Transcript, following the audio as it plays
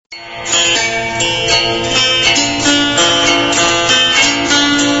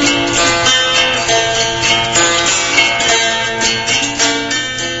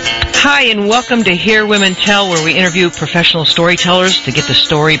and welcome to Hear Women Tell, where we interview professional storytellers to get the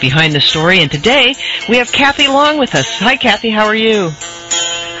story behind the story. And today, we have Kathy Long with us. Hi, Kathy. How are you?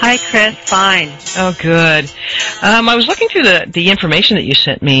 Hi, Chris. Fine. Oh, good. I was looking through the information that you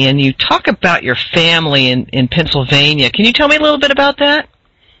sent me, and you talk about your family in Pennsylvania. Can you tell me a little bit about that?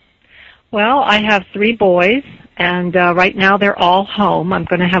 Well, I have 3 boys, and right now they're all home. I'm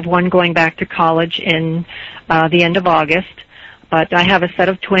going to have one going back to college in the end of August. But I have a set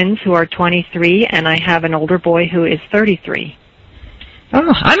of twins who are 23, and I have an older boy who is 33.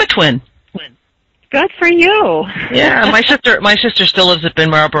 Oh, I'm a twin. Good for you. Yeah, my sister still lives up in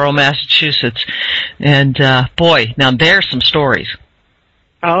Marlborough, Massachusetts. And, boy, now there's some stories.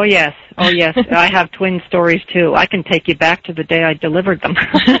 Oh, yes. Oh, yes. I have twin stories, too. I can take you back to the day I delivered them.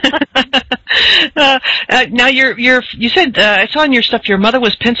 Now, you said, I saw in your stuff, your mother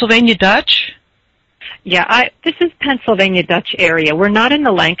was Pennsylvania Dutch? Yeah, this is Pennsylvania Dutch area. We're not in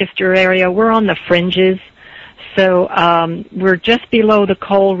the Lancaster area. We're on the fringes. So we're just below the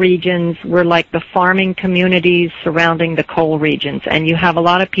coal regions. We're like the farming communities surrounding the coal regions. And you have a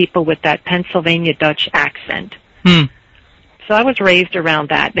lot of people with that Pennsylvania Dutch accent. Hmm. So I was raised around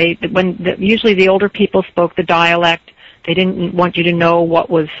that. Usually the older people spoke the dialect. They didn't want you to know what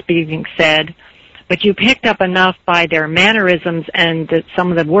was being said. But you picked up enough by their mannerisms and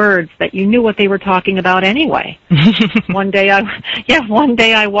some of the words that you knew what they were talking about anyway. One day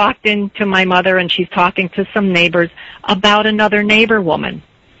I walked into my mother and she's talking to some neighbors about another neighbor woman.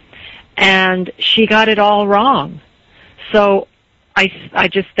 And she got it all wrong. So I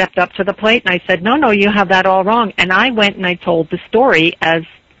just stepped up to the plate and I said, no, you have that all wrong. And I went and I told the story as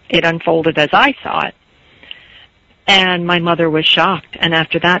it unfolded as I saw it. And my mother was shocked, and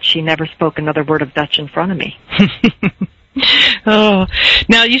after that, she never spoke another word of Dutch in front of me. Oh,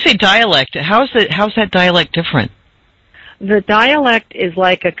 now you say dialect. How's that dialect different? The dialect is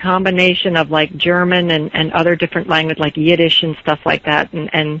like a combination of like German and other different language, like Yiddish and stuff like that.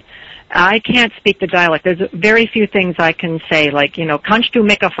 And I can't speak the dialect. There's very few things I can say, like, kannst du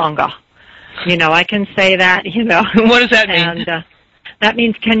mich fangen? I can say that, What does that mean? And that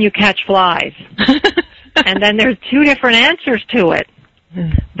means, can you catch flies? And then there's 2 different answers to it.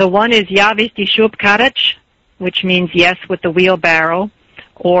 The one is ja wist die Schubkarretsch, which means yes with the wheelbarrow,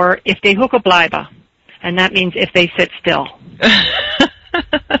 or if they hoeken bleiben, and that means if they sit still.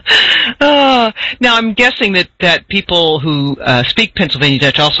 Now I'm guessing that people who speak Pennsylvania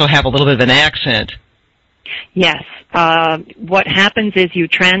Dutch also have a little bit of an accent. Yes. What happens is you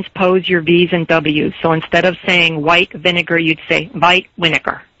transpose your V's and W's. So instead of saying white vinegar, you'd say white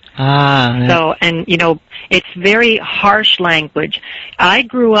vinegar. Ah. So, and it's very harsh language. I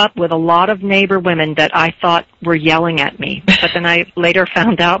grew up with a lot of neighbor women that I thought were yelling at me, but then I later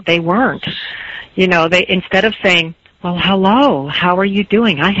found out they weren't. They, instead of saying, well, hello, how are you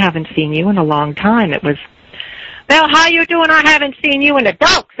doing? I haven't seen you in a long time. It was, well, how you doing? I haven't seen you in a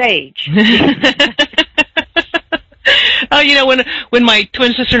dog's age. When my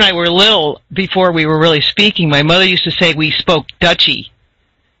twin sister and I were little, before we were really speaking, my mother used to say we spoke Dutchy.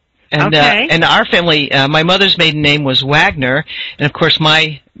 And, okay. And our family, my mother's maiden name was Wagner, and of course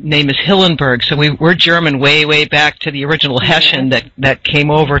my name is Hillenberg, so we're German way, way back to the original Hessian that came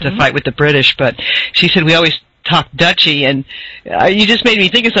over to fight with the British, but she said we always talked Dutchy, and you just made me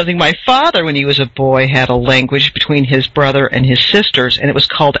think of something. My father, when he was a boy, had a language between his brother and his sisters, and it was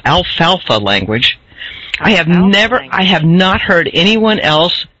called alfalfa language. I have not heard anyone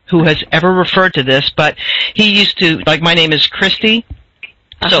else who has ever referred to this, but he used to, like my name is Christy,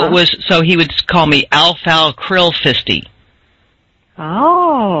 so he would call me Alfal Krill Fisty.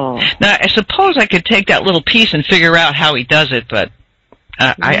 Oh. Now, I suppose I could take that little piece and figure out how he does it, but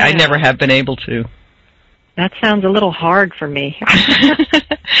I never have been able to. That sounds a little hard for me.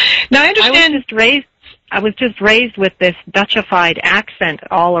 Now, I understand. I was just raised with this Dutchified accent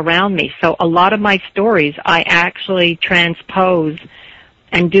all around me, so a lot of my stories I actually transpose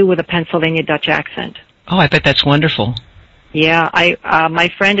and do with a Pennsylvania Dutch accent. Oh, I bet that's wonderful. Yeah, my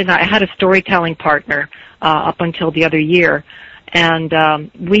friend and I had a storytelling partner up until the other year, and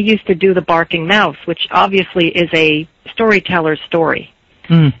we used to do the Barking Mouse, which obviously is a storyteller's story.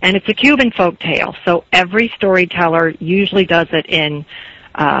 And it's a Cuban folk tale, so every storyteller usually does it in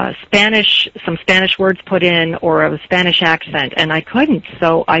Spanish, some Spanish words put in, or a Spanish accent, and I couldn't,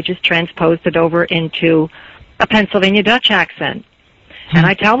 so I just transposed it over into a Pennsylvania Dutch accent. And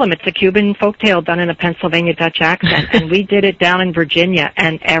I tell them it's a Cuban folktale done in a Pennsylvania Dutch accent, and we did it down in Virginia,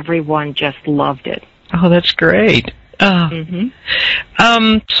 and everyone just loved it. Oh, that's great. So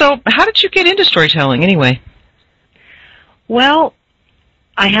how did you get into storytelling anyway? Well,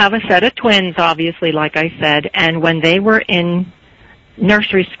 I have a set of twins, obviously, like I said, and when they were in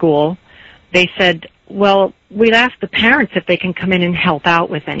nursery school, they said, well, we'd ask the parents if they can come in and help out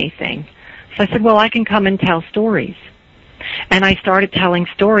with anything. So I said, well, I can come and tell stories. And I started telling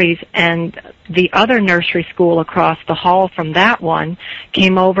stories, and the other nursery school across the hall from that one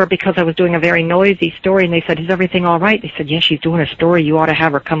came over because I was doing a very noisy story, and they said, is everything all right? They said, yes, she's doing a story. You ought to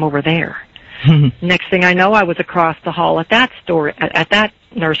have her come over there. Next thing I know, I was across the hall at that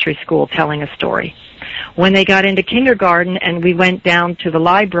nursery school telling a story. When they got into kindergarten and we went down to the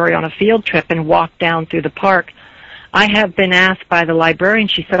library on a field trip and walked down through the park, I have been asked by the librarian,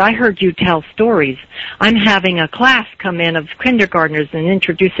 she said, I heard you tell stories. I'm having a class come in of kindergartners and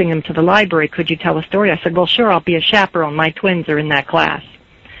introducing them to the library. Could you tell a story? I said, well, sure, I'll be a chaperone. My twins are in that class.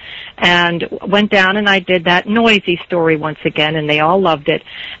 And went down and I did that noisy story once again, and they all loved it.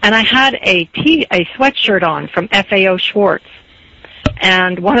 And I had a sweatshirt on from FAO Schwartz.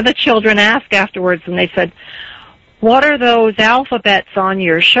 And one of the children asked afterwards, and they said, what are those alphabets on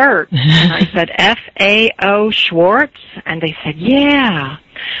your shirt? And I said, FAO Schwartz? And they said, yeah.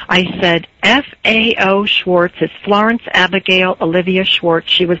 I said, FAO Schwartz is Florence Abigail Olivia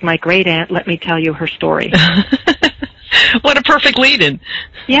Schwartz. She was my great-aunt. Let me tell you her story. What a perfect lead-in.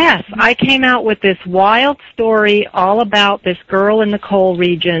 Yes, I came out with this wild story all about this girl in the coal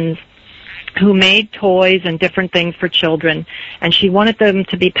regions who made toys and different things for children, and she wanted them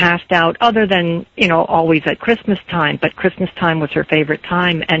to be passed out other than, always at Christmas time, but Christmas time was her favorite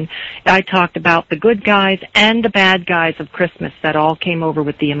time. And I talked about the good guys and the bad guys of Christmas that all came over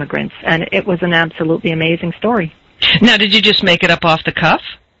with the immigrants, and it was an absolutely amazing story. Now, did you just make it up off the cuff?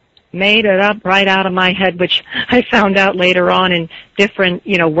 Made it up right out of my head, which I found out later on in different,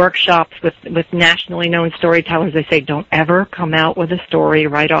 workshops with nationally known storytellers. They say, don't ever come out with a story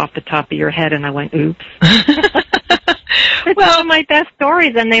right off the top of your head. And I went, oops. It's one of my best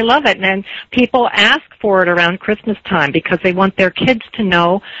stories, and they love it. And people ask for it around Christmas time because they want their kids to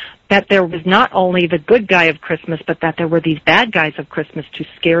know that there was not only the good guy of Christmas, but that there were these bad guys of Christmas to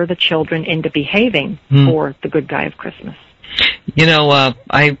scare the children into behaving for the good guy of Christmas.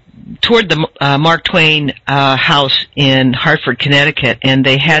 I toured the Mark Twain house in Hartford, Connecticut, and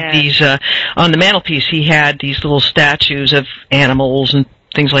they had these on the mantelpiece. He had these little statues of animals and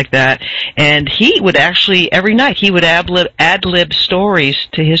things like that, and he would actually every night he would ad-lib stories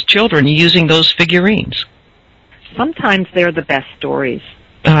to his children using those figurines. Sometimes they're the best stories.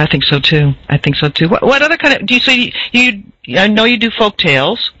 Oh, I think so too. What other kind of do you? So you I know you do folk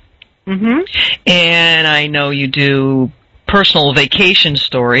tales. Mm-hmm. And I know you do personal vacation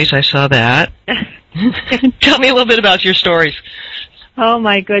stories. I saw that. Tell me a little bit about your stories. Oh,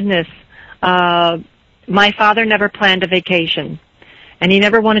 my goodness. My father never planned a vacation, and he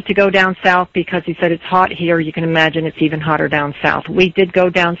never wanted to go down south because he said it's hot here. You can imagine it's even hotter down south. We did go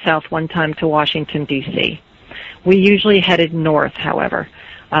down south one time to Washington, D.C. We usually headed north, however,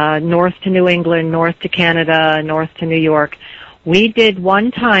 north to New England, north to Canada, north to New York. We did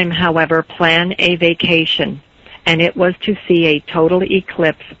one time, however, plan a vacation, and it was to see a total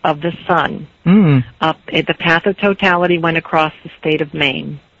eclipse of the sun. The path of totality went across the state of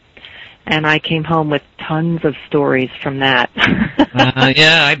Maine, and I came home with tons of stories from that.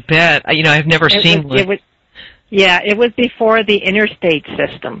 Yeah, I bet. I've never seen one. It was before the interstate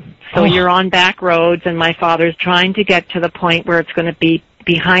system. So you're on back roads, and my father's trying to get to the point where it's going to be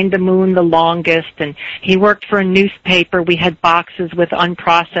behind the moon the longest, and he worked for a newspaper. We had boxes with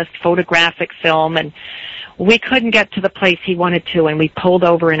unprocessed photographic film, and we couldn't get to the place he wanted to, and we pulled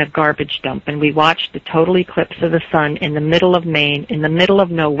over in a garbage dump, and we watched the total eclipse of the sun in the middle of Maine, in the middle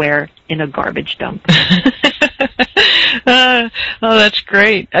of nowhere, in a garbage dump. Oh, that's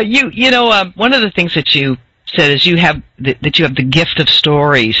great. One of the things that you said is you have the gift of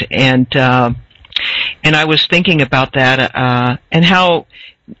stories, and I was thinking about that and how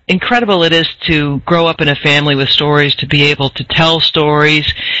incredible it is to grow up in a family with stories, to be able to tell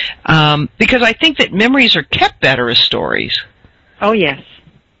stories, because I think that memories are kept better as stories. Oh, yes,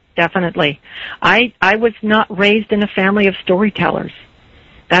 definitely. I was not raised in a family of storytellers.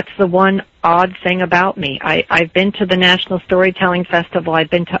 That's the one odd thing about me. I've been to the National Storytelling Festival. I've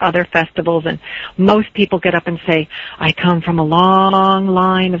been to other festivals, and most people get up and say, I come from a long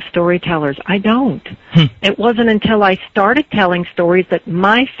line of storytellers. I don't. It wasn't until I started telling stories that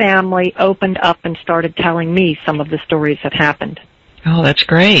my family opened up and started telling me some of the stories that happened. Oh, that's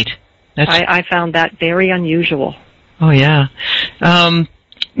great. I found that very unusual. Oh, yeah.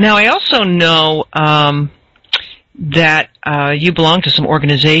 Now, I also know that you belong to some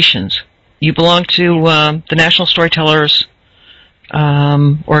organizations. You belong to the National Storytellers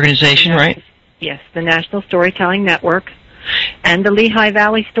organization, right? Yes, the National Storytelling Network and the Lehigh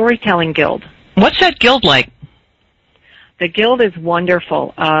Valley Storytelling Guild. What's that guild like? The Guild is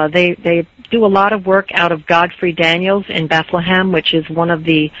wonderful. They do a lot of work out of Godfrey Daniels in Bethlehem, which is one of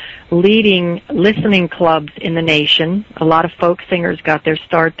the leading listening clubs in the nation. A lot of folk singers got their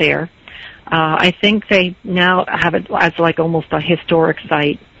start there. I think they now have it as like almost a historic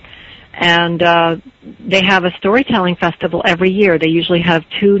site. And they have a storytelling festival every year. They usually have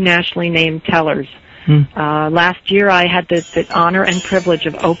 2 nationally named tellers. Last year I had the honor and privilege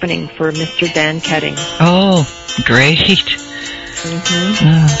of opening for Mr. Dan Ketting. Oh, great.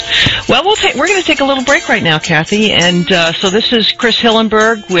 Well, we're going to take a little break right now, Kathy. And so this is Chris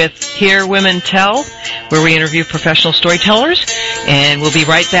Hillenberg with Hear Women Tell, where we interview professional storytellers. And we'll be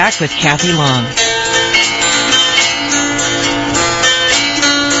right back with Kathy Long.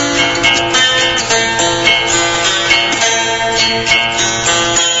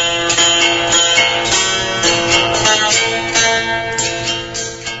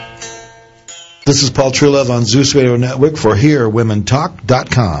 This is Paul Truelove on Zeus Radio Network for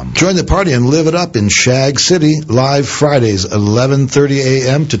HearWomenTalk.com. Join the party and live it up in Shag City, live Fridays, 11:30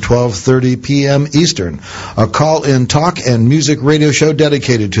 a.m. to 12:30 p.m. Eastern. A call-in talk and music radio show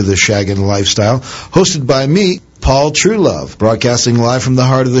dedicated to the shaggin' lifestyle, hosted by me, Paul Truelove, broadcasting live from the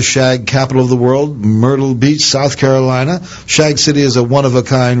heart of the shag capital of the world, Myrtle Beach, South Carolina. Shag City is a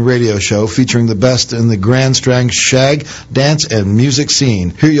one-of-a-kind radio show featuring the best in the Grand Strang shag, dance, and music scene.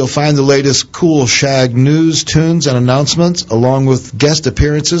 Here you'll find the latest cool shag news, tunes, and announcements, along with guest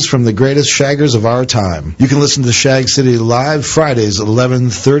appearances from the greatest shaggers of our time. You can listen to Shag City live Fridays,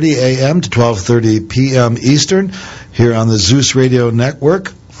 11:30 a.m. to 12:30 p.m. Eastern, here on the Zeus Radio Network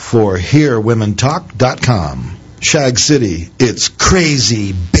for HearWomenTalk.com. Shag City, it's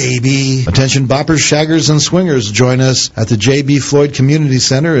crazy, baby. Attention boppers, shaggers, and swingers, join us at the J.B. Floyd Community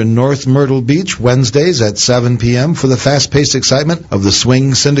Center in North Myrtle Beach, Wednesdays at 7 p.m. for the fast-paced excitement of the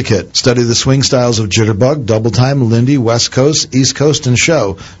Swing Syndicate. Study the swing styles of Jitterbug, Double Time, Lindy, West Coast, East Coast, and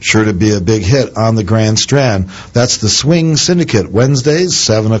Show. Sure to be a big hit on the Grand Strand. That's the Swing Syndicate, Wednesdays,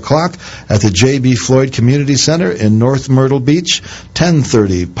 7 o'clock at the J.B. Floyd Community Center in North Myrtle Beach,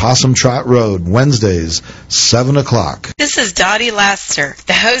 1030 Possum Trot Road, Wednesdays, 7 o'clock. This is Dottie Laster,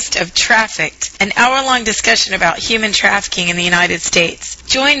 the host of Trafficked, an hour-long discussion about human trafficking in the United States.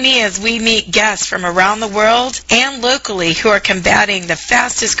 Join me as we meet guests from around the world and locally who are combating the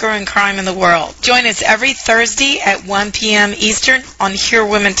fastest-growing crime in the world. Join us every Thursday at 1 p.m. Eastern on Hear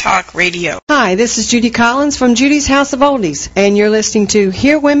Women Talk Radio. Hi, this is Judy Collins from Judy's House of Oldies, and you're listening to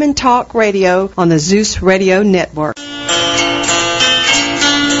Hear Women Talk Radio on the Zeus Radio Network.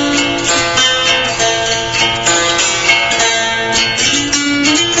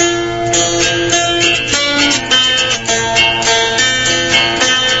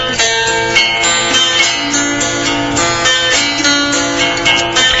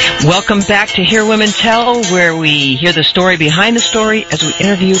 Welcome back to Hear Women Tell, where we hear the story behind the story as we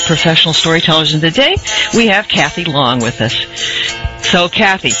interview professional storytellers. And today we have Kathy Long with us. So,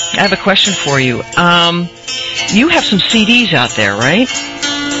 Kathy, I have a question for you. You have some CDs out there, right?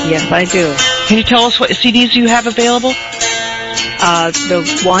 Yes, I do. Can you tell us what CDs you have available?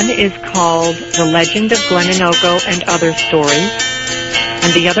 The one is called The Legend of Glenanoco and Other Stories.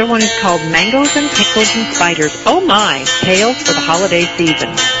 And the other one is called Mangoes and Pickles and Spiders. Oh my, Tales for the Holiday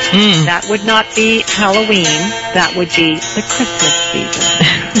Season. That would not be Halloween. That would be the Christmas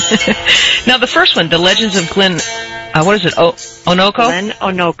season. Now, the first one, The Legends of Onoko? Glen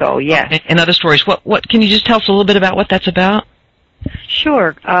Onoko, yes. And Other Stories. What? Can you just tell us a little bit about what that's about?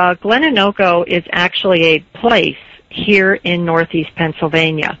 Sure. Glen Onoko is actually a place here in northeast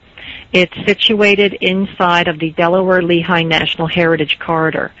Pennsylvania. It's situated inside of the Delaware-Lehigh National Heritage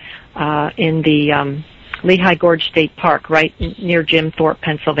Corridor in the Lehigh Gorge State Park, right near Jim Thorpe,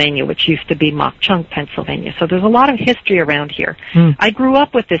 Pennsylvania, which used to be Mock Chunk, Pennsylvania. So there's a lot of history around here. I grew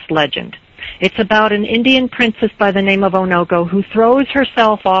up with this legend. It's about an Indian princess by the name of Onoko who throws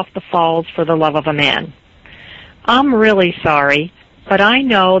herself off the falls for the love of a man. I'm really sorry, but I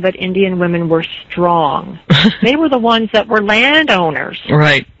know that Indian women were strong. They were the ones that were landowners.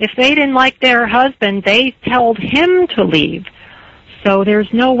 Right. If they didn't like their husband, they told him to leave. So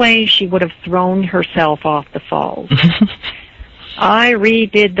there's no way she would have thrown herself off the falls. I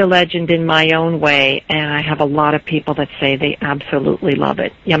redid the legend in my own way, and I have a lot of people that say they absolutely love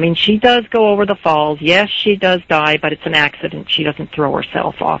it. I mean, she does go over the falls. Yes, she does die, but it's an accident. She doesn't throw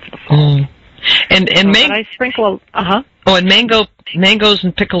herself off the falls. And but I sprinkle and mangoes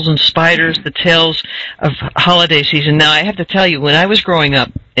and pickles and spiders, the tales of holiday season. Now, I have to tell you, when I was growing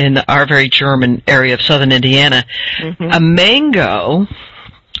up in our very German area of southern Indiana, a mango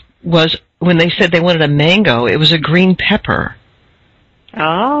was, when they said they wanted a mango, it was a green pepper.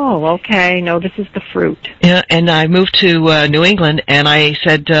 Oh, okay. No, this is the fruit. Yeah, and I moved to New England, and I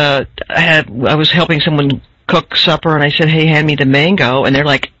said I was helping someone cook supper, and I said, "Hey, hand me the mango," and they're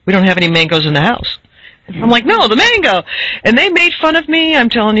like, "We don't have any mangoes in the house." I'm like, "No, the mango," and they made fun of me. I'm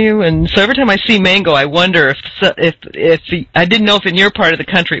telling you, and so every time I see mango, I wonder if I didn't know if in your part of the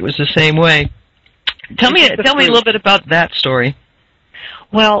country it was the same way. Tell me a little bit about that story.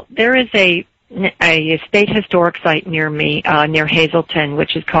 Well, there is a state historic site near me, near Hazleton,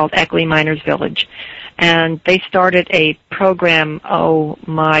 which is called Eckley Miners Village. And they started a program, oh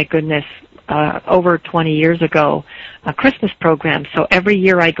my goodness, over 20 years ago, a Christmas program. So every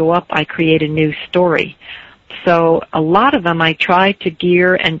year I go up, I create a new story. So a lot of them I try to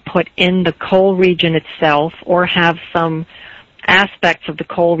gear and put in the coal region itself or have some aspects of the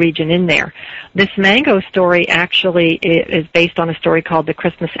coal region in there. This mango story actually is based on a story called The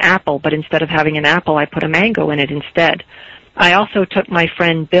Christmas Apple, but instead of having an apple, I put a mango in it instead. I also took my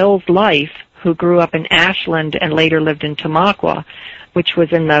friend Bill's life, who grew up in Ashland and later lived in Tamaqua, which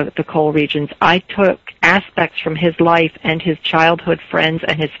was in the coal regions. I took aspects from his life and his childhood friends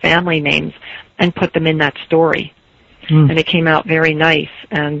and his family names and put them in that story. And it came out very nice.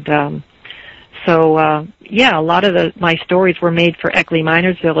 And yeah, a lot of my stories were made for Eckley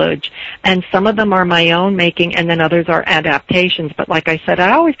Miners Village, and some of them are my own making, and then others are adaptations. But like I said,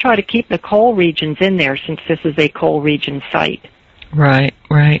 I always try to keep the coal regions in there since this is a coal region site. Right,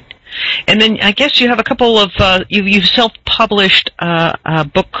 right. And then I guess you have a couple of, you've self-published a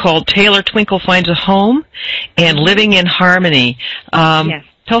book called Taylor Twinkle Finds a Home and Living in Harmony. Yes.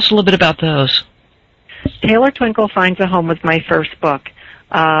 Tell us a little bit about those. Taylor Twinkle Finds a Home was my first book.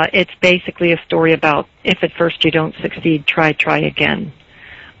 It's basically a story about if at first you don't succeed, try again.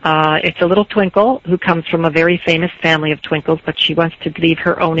 It's a little twinkle who comes from a very famous family of twinkles, but she wants to leave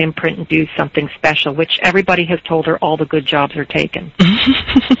her own imprint and do something special, which everybody has told her all the good jobs are taken.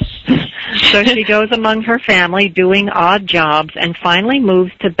 So she goes among her family doing odd jobs and finally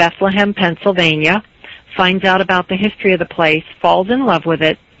moves to Bethlehem, Pennsylvania, finds out about the history of the place, falls in love with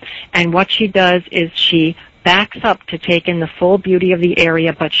it, and what she does is she backs up to take in the full beauty of the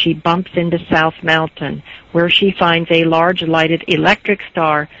area, but she bumps into South Mountain, where she finds a large lighted electric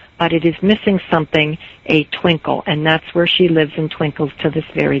star, but it is missing something, a twinkle, and that's where she lives and twinkles to this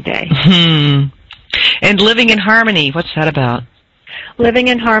very day. And Living in Harmony, what's that about? Living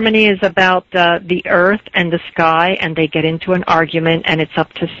in Harmony is about the earth and the sky, and they get into an argument, and it's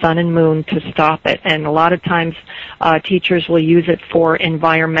up to sun and moon to stop it. And a lot of times teachers will use it for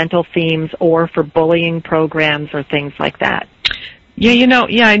environmental themes or for bullying programs or things like that.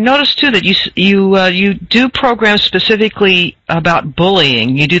 Yeah, I noticed too that you do programs specifically about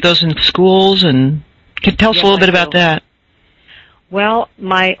bullying. You do those in schools, and can you tell us a little bit about that? Well,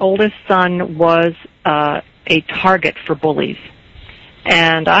 my oldest son was a target for bullies.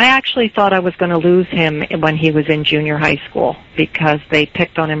 And I actually thought I was going to lose him when he was in junior high school because they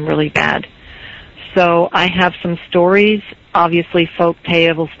picked on him really bad. So I have some stories, obviously folk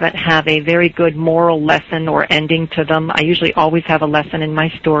tales that have a very good moral lesson or ending to them. I usually always have a lesson in my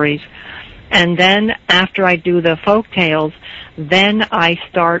stories. And then after I do the folk tales, then I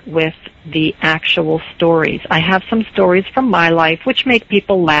start with the actual stories. I have some stories from my life which make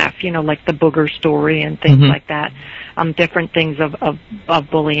people laugh, like the booger story and things like that. Different things of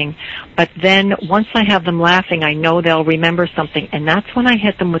bullying. But then once I have them laughing, I know they'll remember something, and that's when I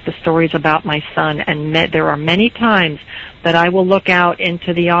hit them with the stories about my son. And there are many times that I will look out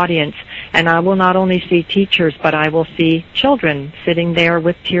into the audience, and I will not only see teachers, but I will see children sitting there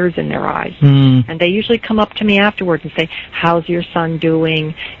with tears in their eyes. And they usually come up to me afterwards and say, "How's your son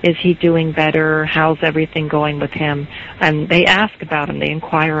doing? Is he doing better? How's everything going with him?" And they ask about him. They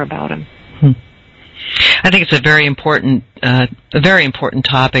inquire about him. I think it's a very important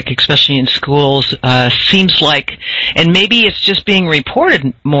topic, especially in schools. Seems like, and maybe it's just being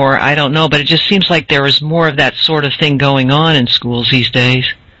reported more, I don't know, but it just seems like there is more of that sort of thing going on in schools these days.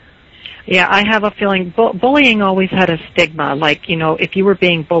 Yeah, I have a feeling bullying always had a stigma. Like, if you were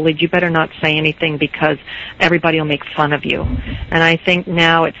being bullied, you better not say anything because everybody will make fun of you. And I think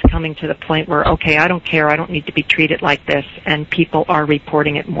now it's coming to the point where, okay, I don't care, I don't need to be treated like this, and people are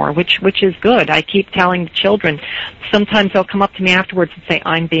reporting it more, which is good. I keep telling the children, sometimes they'll come up to me afterwards and say,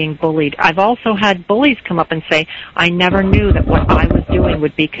 "I'm being bullied." I've also had bullies come up and say, "I never knew that what I was doing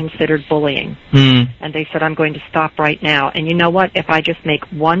would be considered bullying." And they said, "I'm going to stop right now." And you know what? If I just make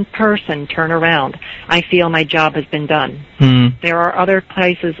one person turn around, I feel my job has been done. There are other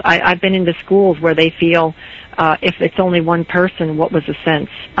places, I've been into schools where they feel if it's only one person, what was the sense?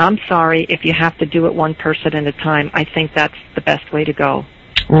 I'm sorry, if you have to do it one person at a time, I think that's the best way to go.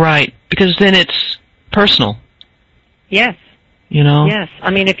 Right, because then it's personal. Yes. you know? Yes.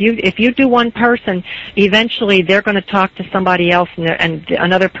 I mean, if you do one person, eventually they're going to talk to somebody else, and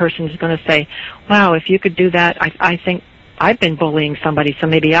another person is going to say, wow, if you could do that, I think I've been bullying somebody, so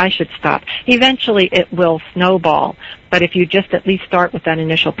maybe I should stop. Eventually it will snowball. But if you just at least start with that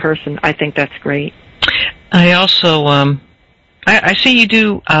initial person, I think that's great. I also, I see you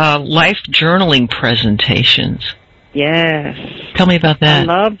do life journaling presentations. Yes. Tell me about that.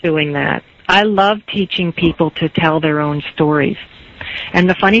 I love doing that. I love teaching people to tell their own stories. And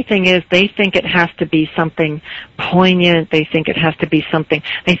the funny thing is, they think it has to be something poignant. They think it has to be something.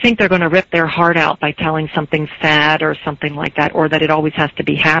 They think they're going to rip their heart out by telling something sad or something like that, or that it always has to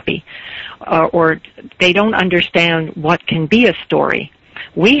be happy. Or they don't understand what can be a story.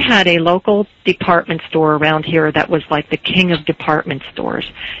 We had a local department store around here that was like the king of department stores.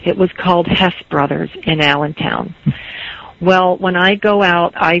 It was called Hess Brothers in Allentown. Well, when I go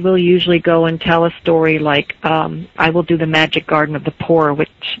out, I will usually go and tell a story like, I will do the Magic Garden of the Poor,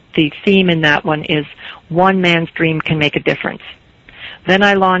 which the theme in that one is one man's dream can make a difference. Then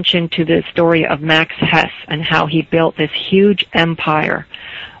I launch into the story of Max Hess and how he built this huge empire,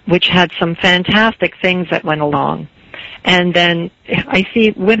 which had some fantastic things that went along. And then I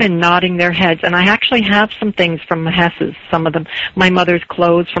see women nodding their heads, and I actually have some things from Hess's, some of them, my mother's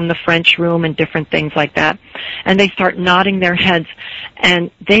clothes from the French room and different things like that. And they start nodding their heads,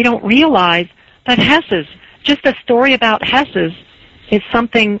 and they don't realize that Hess's, just a story about Hess's, is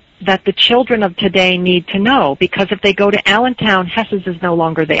something that the children of today need to know, because if they go to Allentown, Hess's is no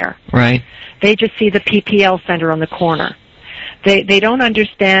longer there. Right. They just see the PPL Center on the corner. They don't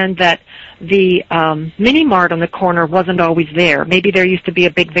understand that the mini mart on the corner wasn't always there. Maybe there used to be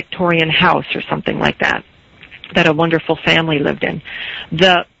a big Victorian house or something like that a wonderful family lived in.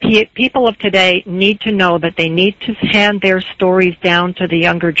 The people of today need to know that they need to hand their stories down to the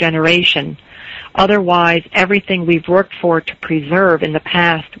younger generation. Otherwise, everything we've worked for to preserve in the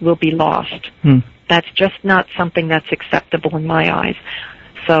past will be lost. That's just not something that's acceptable in my eyes.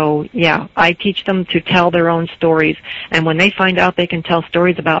 So, yeah, I teach them to tell their own stories, and when they find out they can tell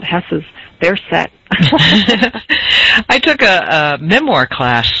stories about Hess's, they're set. I took a memoir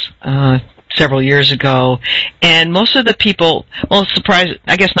class several years ago, and most of the people, well,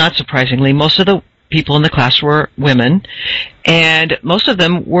 I guess not surprisingly, most of the people in the class were women, and most of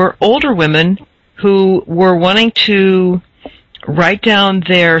them were older women who were wanting to write down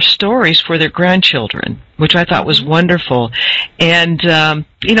their stories for their grandchildren, which I thought was wonderful. And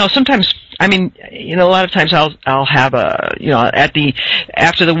sometimes, a lot of times I'll have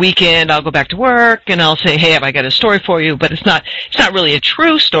after the weekend I'll go back to work and I'll say, hey, have I got a story for you? But it's not really a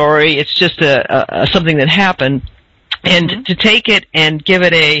true story. It's just a something that happened. And to take it and give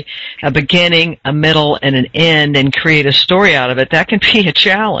it a beginning, a middle, and an end, and create a story out of it, that can be a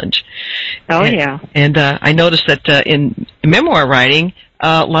challenge. Oh, yeah. And I noticed that in memoir writing,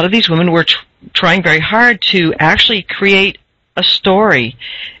 a lot of these women were trying very hard to actually create a story.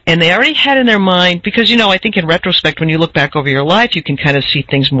 And they already had in their mind, because, I think in retrospect, when you look back over your life, you can kind of see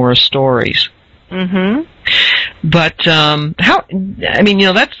things more as stories. But that's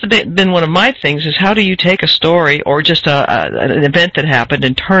been one of my things, is how do you take a story or just an event that happened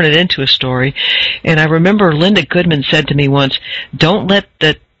and turn it into a story? And I remember Linda Goodman said to me once, don't let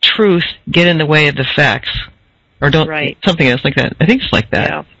the truth get in the way of the facts. Or something else like that. I think it's like that.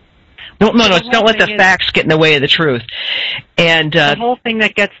 Yeah. Don't let the facts get in the way of the truth. And the whole thing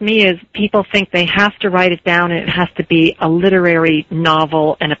that gets me is people think they have to write it down and it has to be a literary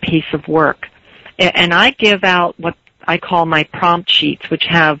novel and a piece of work. And I give out what I call my prompt sheets, which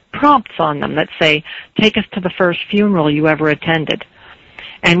have prompts on them that say, take us to the first funeral you ever attended.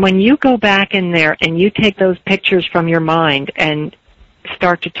 And when you go back in there and you take those pictures from your mind and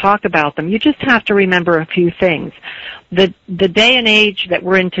start to talk about them, you just have to remember a few things. The day and age that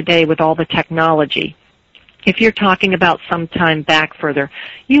we're in today with all the technology, if you're talking about some time back further,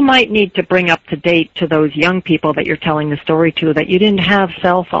 you might need to bring up to date to those young people that you're telling the story to that you didn't have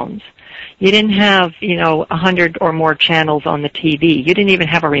cell phones. You didn't have, 100 or more channels on the TV. You didn't even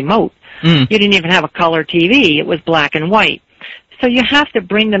have a remote. You didn't even have a color TV. It was black and white. So you have to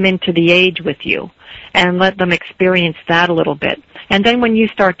bring them into the age with you and let them experience that a little bit. And then when you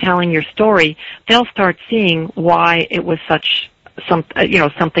start telling your story, they'll start seeing why it was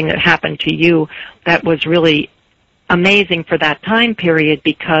something that happened to you that was really amazing for that time period,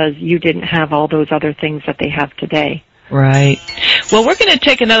 because you didn't have all those other things that they have today. Right. Well, we're going to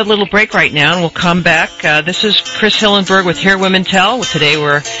take another little break right now, and we'll come back. This is Chris Hillenberg with Hear Women Tell. Today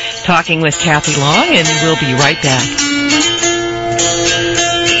we're talking with Kathy Long, and we'll be right back.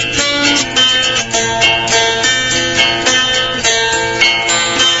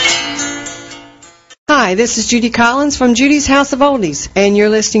 Hi, Hi, this is Judy Collins from Judy's House of Oldies, and you're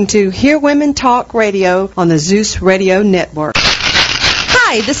listening to Hear Women Talk Radio on the Zeus Radio Network.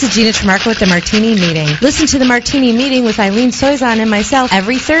 Hi, this is Gina Tremarco with the Martini Meeting. Listen to the Martini Meeting with Eileen Soizon and myself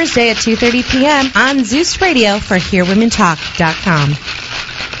every Thursday at 2:30 p.m. on Zeus Radio for HearWomenTalk.com.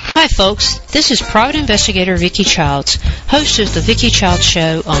 Hi folks, this is private investigator Vicki Childs, host of the Vicki Childs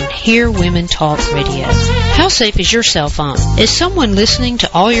Show on Hear Women Talk Radio. How safe is your cell phone? Is someone listening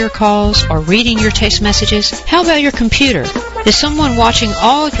to all your calls or reading your text messages? How about your computer? Is someone watching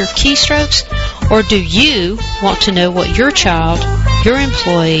all of your keystrokes? Or do you want to know what your child, your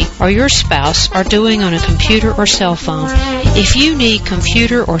employee, or your spouse are doing on a computer or cell phone? If you need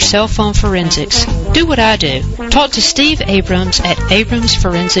computer or cell phone forensics, do what I do. Talk to Steve Abrams at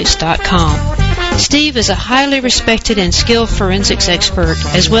abramsforensics.com. Steve is a highly respected and skilled forensics expert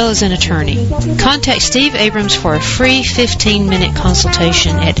as well as an attorney. Contact Steve Abrams for a free 15-minute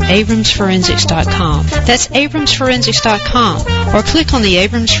consultation at abramsforensics.com. That's abramsforensics.com, or click on the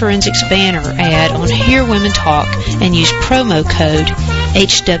Abrams Forensics banner ad on Hear Women Talk and use promo code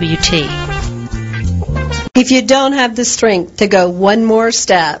HWT. If you don't have the strength to go one more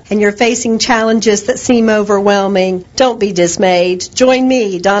step and you're facing challenges that seem overwhelming, don't be dismayed. Join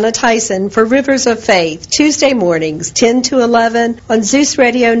me, Donna Tyson, for Rivers of Faith, Tuesday mornings, 10 to 11 on Zeus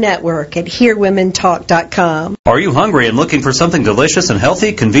Radio Network at HearWomenTalk.com. Are you hungry and looking for something delicious and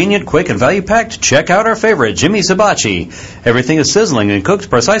healthy, convenient, quick, and value-packed? Check out our favorite, Jimmy's Hibachi. Everything is sizzling and cooked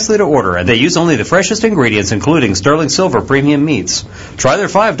precisely to order, and they use only the freshest ingredients, including sterling silver premium meats. Try their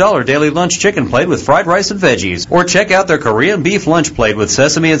 $5 daily lunch chicken plate with fried rice and veggies, or check out their Korean beef lunch plate with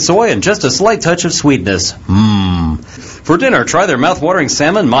sesame and soy and just a slight touch of sweetness. For dinner, try their mouth-watering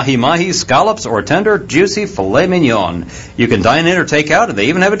salmon, mahi-mahi, scallops, or tender, juicy filet mignon. You can dine in or take out, and they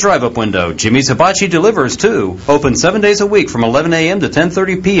even have a drive-up window. Jimmy's Hibachi delivers, too. Open 7 days a week from 11 a.m. to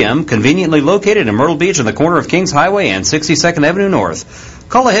 10:30 p.m., conveniently located in Myrtle Beach on the corner of Kings Highway and 62nd Avenue North.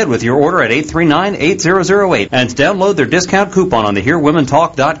 Call ahead with your order at 839-8008 and download their discount coupon on the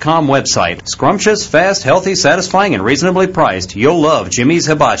HearWomenTalk.com website. Scrumptious, fast, healthy, satisfying, and reasonably priced. You'll love Jimmy's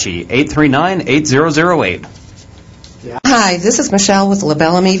Hibachi. 839-8008. Hi, this is Michelle with La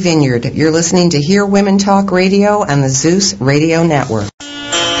Bellamy Vineyard. You're listening to Hear Women Talk Radio on the Zeus Radio Network.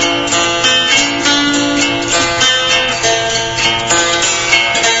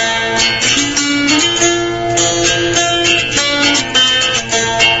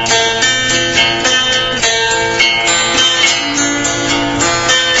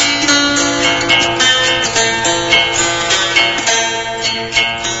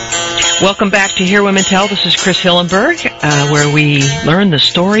 Welcome back to Hear Women Tell. This is Chris Hillenberg, where we learn the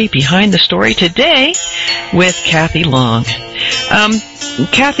story behind the story today with Kathy Long.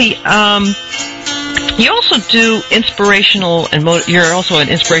 Kathy, you also do inspirational and you're also an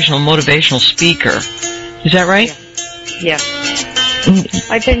inspirational motivational speaker. Is that right? Yes.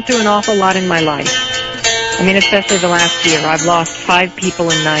 I've been through an awful lot in my life. I mean, especially the last year. I've lost 5 people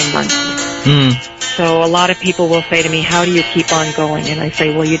in 9 months. So a lot of people will say to me, how do you keep on going? And I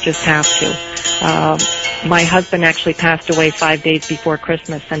say, well, you just have to. My husband actually passed away 5 days before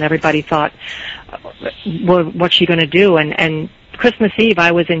Christmas, and everybody thought, well, what's she going to do? And Christmas Eve,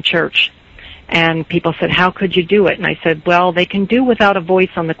 I was in church, and people said, how could you do it? And I said, well, they can do without a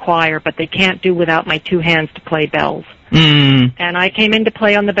voice on the choir, but they can't do without my 2 hands to play bells. And I came in to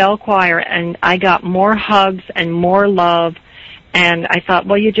play on the bell choir, and I got more hugs and more love. And I thought,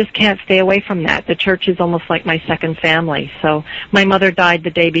 well, you just can't stay away from that. The church is almost like my second family. So my mother died the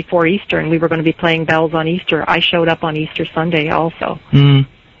day before Easter, and we were going to be playing bells on Easter. I showed up on Easter Sunday also.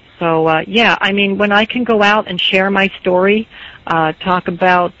 So, yeah, I mean, when I can go out and share my story, talk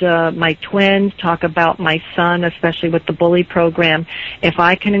about my twins, talk about my son, especially with the bully program, if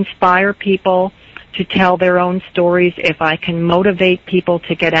I can inspire people to tell their own stories, if I can motivate people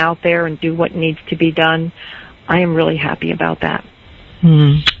to get out there and do what needs to be done, I am really happy about that.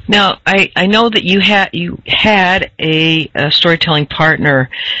 Now, I know that you had a storytelling partner,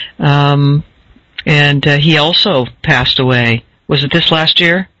 and he also passed away. Was it this last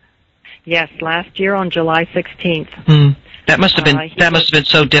year? Yes, last year on July 16th. That must have been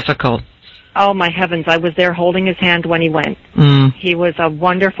so difficult. Oh, my heavens. I was there holding his hand when he went. He was a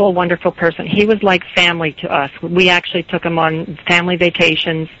wonderful, wonderful person. He was like family to us. We actually took him on family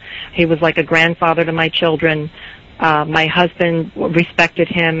vacations. He was like a grandfather to my children. My husband respected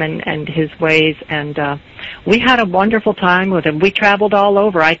him and his ways, and we had a wonderful time with him. We traveled all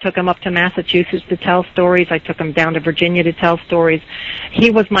over. I took him up to Massachusetts to tell stories. I took him down to Virginia to tell stories.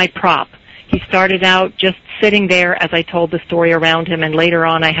 He was my prop. He started out just sitting there as I told the story around him, and later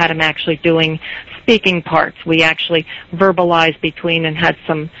on I had him actually speaking parts. We actually verbalized between and had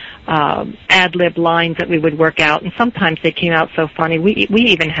some ad-lib lines that we would work out, and sometimes they came out so funny we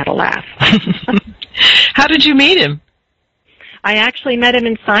even had a laugh. How did you meet him? I actually met him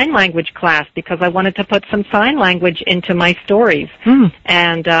in sign language class because I wanted to put some sign language into my stories.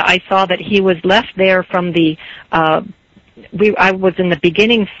 And I saw that he was left there from the I was in the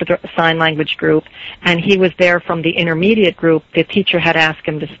beginning sign language group, and he was there from the intermediate group. The teacher had asked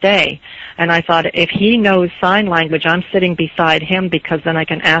him to stay. And I thought, if he knows sign language, I'm sitting beside him because then I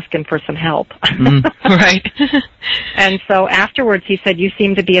can ask him for some help. Right. And so afterwards he said, you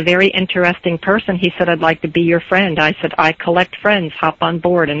seem to be a very interesting person. He said, I'd like to be your friend. I said, I collect friends, hop on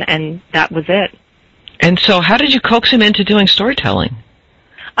board, and that was it. And so how did you coax him into doing storytelling?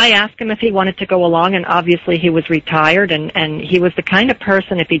 I asked him if he wanted to go along, and obviously he was retired, and he was the kind of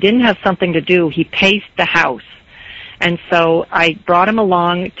person, if he didn't have something to do, he paced the house. And so I brought him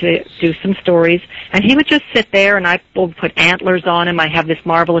along to do some stories, and he would just sit there, and I would put antlers on him. I have this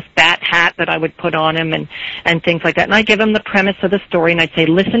marvelous bat hat that I would put on him and things like that. And I'd give him the premise of the story, and I'd say,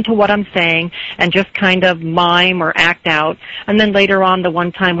 listen to what I'm saying, and just kind of mime or act out. And then later on, the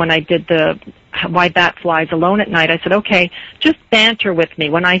one time when I did the Why Bat Flies Alone at Night, I said, okay, just banter with me.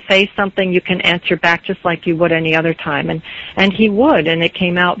 When I say something, you can answer back just like you would any other time. And he would, and it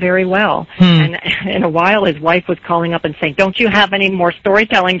came out very well. And in a while, his wife was calling up and saying, don't you have any more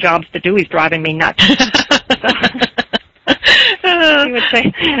storytelling jobs to do? He's driving me nuts. He would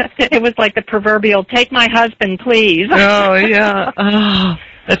say, it was like the proverbial, take my husband, please. Oh, yeah. Oh.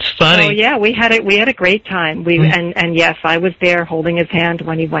 That's funny. So yeah, we had a great time. And yes, I was there holding his hand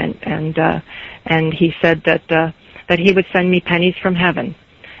when he went, and he said that he would send me pennies from heaven,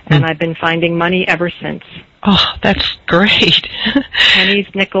 and I've been finding money ever since. Oh, that's great. Pennies,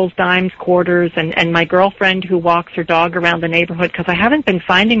 nickels, dimes, quarters, and my girlfriend who walks her dog around the neighborhood, because I haven't been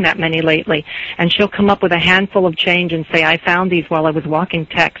finding that many lately, and she'll come up with a handful of change and say, I found these while I was walking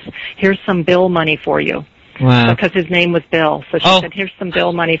Tex. Here's some bill money for you. Wow. Because his name was Bill. So she said, here's some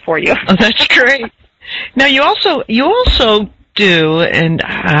bill money for you. Oh, that's great. Now, you also do, and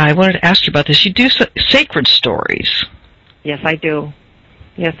I wanted to ask you about this, you do sacred stories. Yes, I do.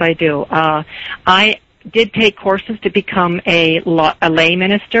 Yes, I do. I did take courses to become a lay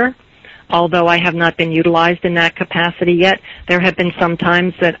minister, although I have not been utilized in that capacity yet. There have been some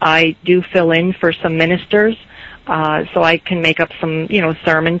times that I do fill in for some ministers, so I can make up some,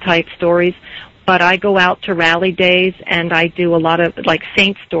 sermon-type stories. But I go out to rally days, and I do a lot of,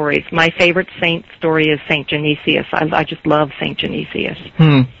 saint stories. My favorite saint story is St. Genesius. I just love St. Genesius.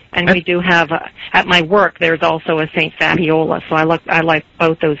 And we do have, at my work, there's also a St. Fabiola, so I like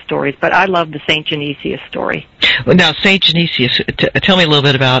both those stories. But I love the St. Genesius story. Well, now, St. Genesius, tell me a little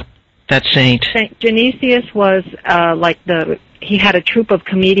bit about that saint. St. Genesius was he had a troupe of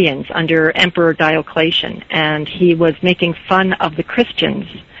comedians under Emperor Diocletian, and he was making fun of the Christians.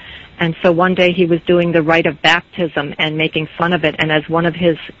 And so one day he was doing the rite of baptism and making fun of it, and as one of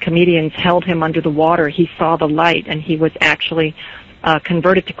his comedians held him under the water, he saw the light, and he was actually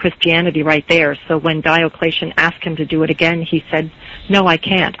converted to Christianity right there. So when Diocletian asked him to do it again, he said, no, I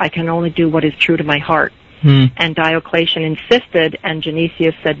can't. I can only do what is true to my heart. And Diocletian insisted, and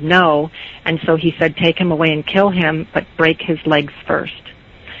Genesius said no, and so he said, take him away and kill him, but break his legs first.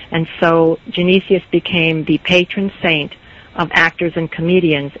 And so Genesius became the patron saint of actors and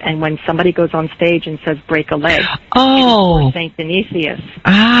comedians, and when somebody goes on stage and says break a leg, it is St. Genesius.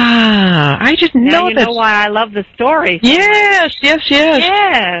 Ah, I didn't know that. You know why I love the story. Yes.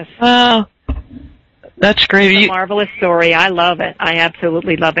 That's great. It's a marvelous story. I love it. I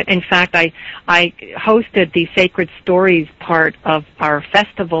absolutely love it. In fact, I hosted the Sacred Stories part of our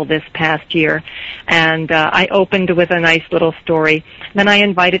festival this past year, and I opened with a nice little story. Then I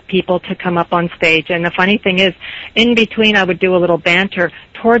invited people to come up on stage, and the funny thing is, in between I would do a little banter.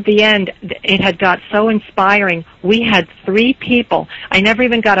 Toward the end, it had got so inspiring. We had 3 people. I never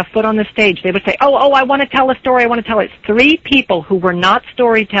even got a foot on the stage. They would say, oh, I want to tell a story. I want to tell it. 3 people who were not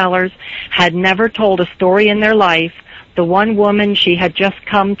storytellers, had never told a story in their life. The one woman, she had just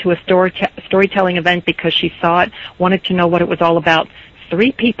come to a storytelling event because she saw it, wanted to know what it was all about.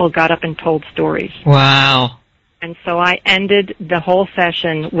 3 people got up and told stories. Wow. And so I ended the whole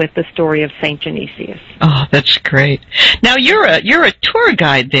session with the story of St. Genesius. Oh, that's great. Now, you're a tour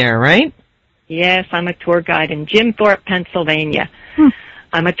guide there, right? Yes, I'm a tour guide in Jim Thorpe, Pennsylvania.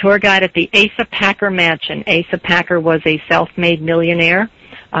 I'm a tour guide at the Asa Packer Mansion. Asa Packer was a self-made millionaire.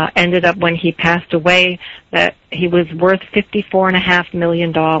 Ended up, when he passed away, that he was worth $54.5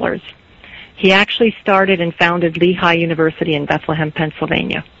 million. He actually started and founded Lehigh University in Bethlehem,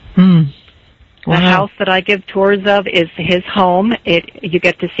 Pennsylvania. The house that I give tours of is his home. You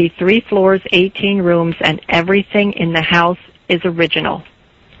get to see 3 floors, 18 rooms, and everything in the house is original.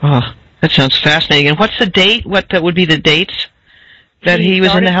 Oh, that sounds fascinating. And what's the date? What would be the dates that he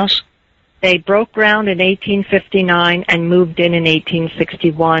was in the house? They broke ground in 1859 and moved in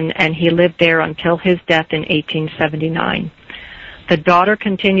 1861, and he lived there until his death in 1879. The daughter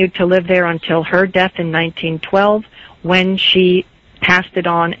continued to live there until her death in 1912, when she passed it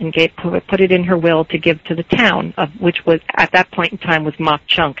on and put it in her will to give to the town, which was at that point in time was Mock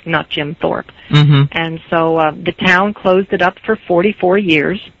Chunk, not Jim Thorpe. Mm-hmm. And so the town closed it up for 44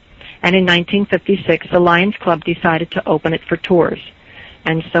 years, and in 1956 the Lions Club decided to open it for tours.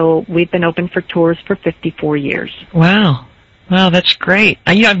 And so we've been open for tours for 54 years. Wow. Wow, that's great.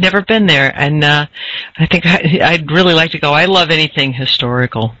 I've never been there, and I think I'd really like to go. I love anything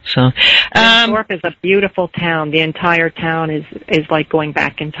historical. So, Thorpe is a beautiful town. The entire town is like going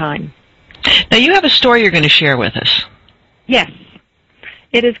back in time. Now, you have a story you're going to share with us. Yes.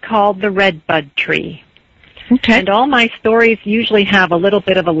 It is called The Redbud Tree. Okay. And all my stories usually have a little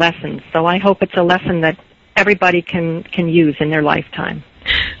bit of a lesson, so I hope it's a lesson that everybody can use in their lifetime.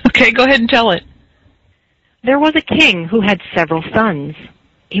 Okay, go ahead and tell it. There was a king who had several sons.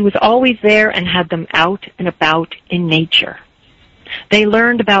 He was always there and had them out and about in nature. They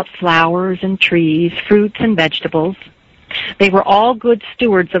learned about flowers and trees, fruits and vegetables. They were all good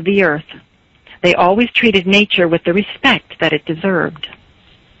stewards of the earth. They always treated nature with the respect that it deserved.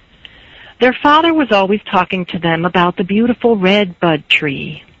 Their father was always talking to them about the beautiful redbud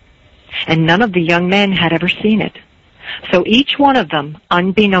tree, and none of the young men had ever seen it. So each one of them,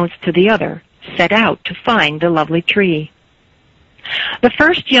 unbeknownst to the other, set out to find the lovely tree. The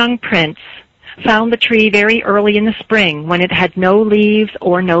first young prince found the tree very early in the spring, when it had no leaves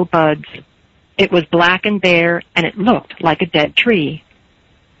or no buds. It was black and bare, and it looked like a dead tree.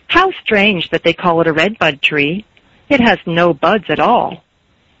 How strange that they call it a redbud tree. It has no buds at all.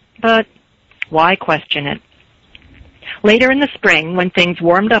 But why question it? Later in the spring, when things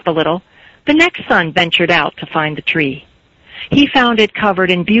warmed up a little, the next son ventured out to find the tree. He found it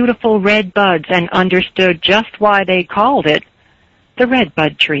covered in beautiful red buds and understood just why they called it the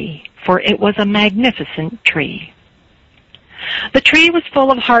redbud tree, for it was a magnificent tree. The tree was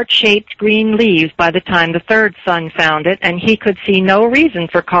full of heart-shaped green leaves by the time the third son found it, and he could see no reason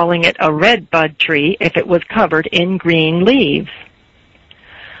for calling it a redbud tree if it was covered in green leaves.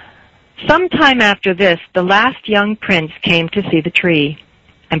 Sometime after this, the last young prince came to see the tree,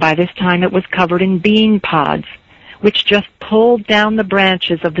 and by this time it was covered in bean pods, which just pulled down the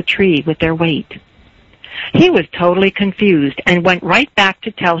branches of the tree with their weight. He was totally confused and went right back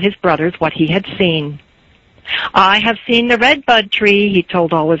to tell his brothers what he had seen. "I have seen the redbud tree," he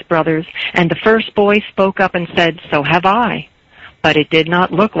told all his brothers, and the first boy spoke up and said, "So have I. But it did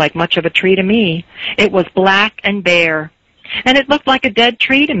not look like much of a tree to me. It was black and bare, and it looked like a dead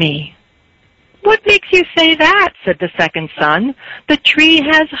tree to me." "What makes you say that?" said the second son. "The tree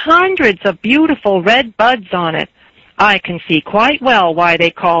has hundreds of beautiful red buds on it. I can see quite well why they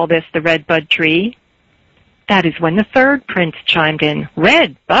call this the redbud tree." That is when the third prince chimed in.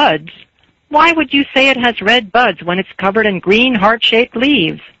 "Red buds? Why would you say it has red buds when it's covered in green heart-shaped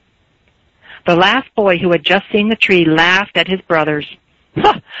leaves?" The last boy, who had just seen the tree, laughed at his brothers.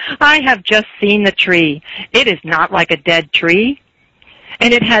 "I have just seen the tree. It is not like a dead tree,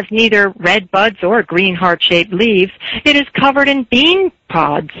 and it has neither red buds or green heart-shaped leaves. It is covered in bean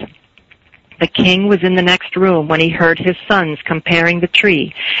pods." The king was in the next room when he heard his sons comparing the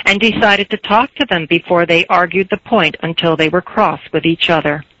tree and decided to talk to them before they argued the point until they were cross with each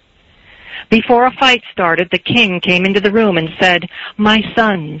other. Before a fight started, the king came into the room and said, "My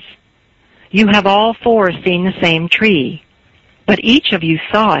sons, you have all 4 seen the same tree, but each of you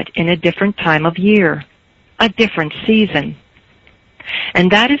saw it in a different time of year, a different season. And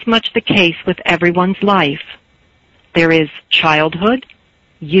that is much the case with everyone's life. There is childhood,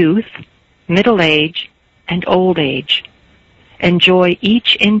 youth, middle age, and old age. Enjoy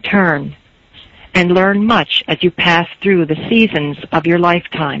each in turn, and learn much as you pass through the seasons of your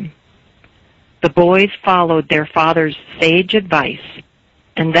lifetime." The boys followed their father's sage advice,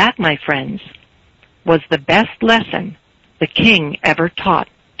 and that, my friends, was the best lesson the king ever taught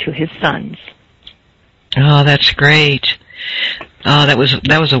to his sons. Oh, that's great. Oh, that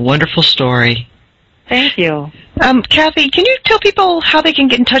was a wonderful story. Thank you. Kathy, can you tell people how they can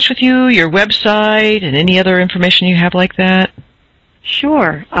get in touch with you, your website, and any other information you have like that?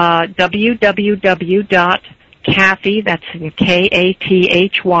 Sure. www.Kathy, that's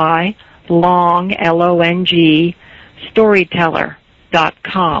Kathy, long, Long,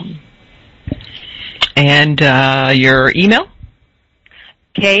 storyteller.com. And your email?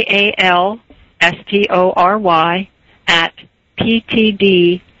 KAL STORY at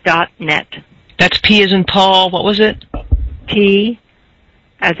PTD.net. That's P as in Paul. What was it? T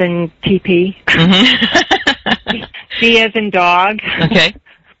as in TP. Mm-hmm. D as in dog. Okay.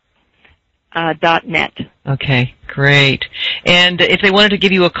 .net. Okay, great. And if they wanted to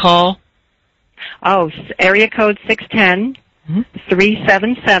give you a call? Oh, area code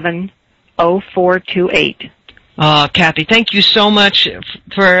 610-377-0428. Kathy, thank you so much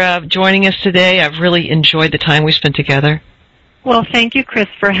for joining us today. I've really enjoyed the time we spent together. Well, thank you, Chris,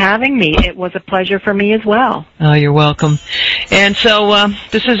 for having me. It was a pleasure for me as well. Oh, you're welcome. And so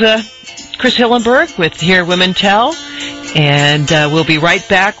this is Chris Hillenberg with Hear Women Tell, and we'll be right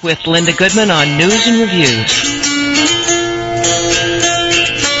back with Linda Goodman on News and Reviews.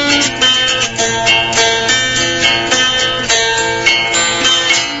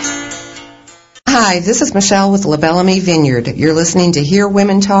 Hi, this is Michelle with La Bellamy Vineyard. You're listening to Hear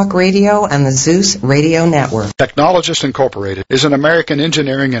Women Talk Radio on the Zeus Radio Network. Technologist Incorporated is an American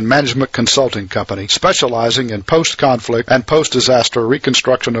engineering and management consulting company specializing in post-conflict and post-disaster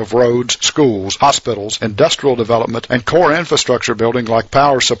reconstruction of roads, schools, hospitals, industrial development, and core infrastructure building like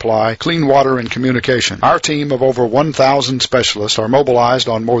power supply, clean water, and communication. Our team of over 1,000 specialists are mobilized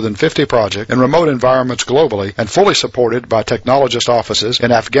on more than 50 projects in remote environments globally and fully supported by technologist offices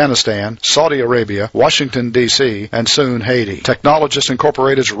in Afghanistan, Saudi Arabia, Washington, D.C., and soon Haiti. Technologists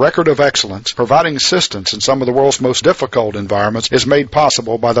Incorporated's record of excellence, providing assistance in some of the world's most difficult environments, is made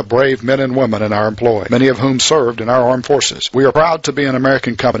possible by the brave men and women in our employ, many of whom served in our armed forces. We are proud to be an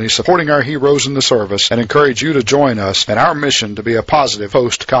American company supporting our heroes in the service and encourage you to join us in our mission to be a positive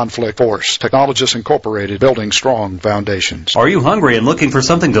post-conflict force. Technologists Incorporated, building strong foundations. Are you hungry and looking for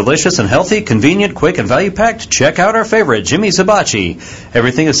something delicious and healthy, convenient, quick, and value-packed? Check out our favorite, Jimmy's Hibachi.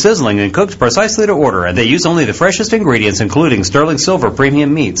 Everything is sizzling and cooked precisely to order, and they use only the freshest ingredients, including sterling silver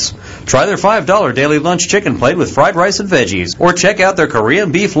premium meats. Try their $5 daily lunch chicken plate with fried rice and veggies, or check out their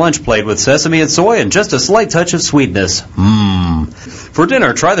Korean beef lunch plate with sesame and soy and just a slight touch of sweetness. For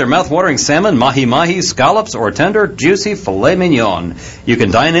dinner, try their mouth-watering salmon, mahi-mahi, scallops, or tender, juicy filet mignon. You can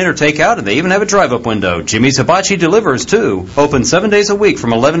dine in or take out, and they even have a drive-up window. Jimmy's Hibachi delivers, too. Open 7 days a week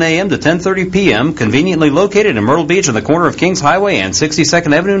from 11 a.m. to 10:30 p.m., conveniently located in Myrtle Beach on the corner of Kings Highway and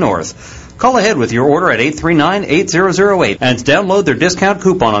 62nd Avenue North. Call ahead with your order at 839-8008 and download their discount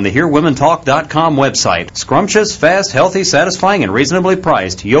coupon on the HearWomenTalk.com website. Scrumptious, fast, healthy, satisfying, and reasonably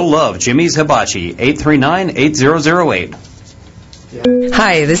priced. You'll love Jimmy's Hibachi. 839-8008.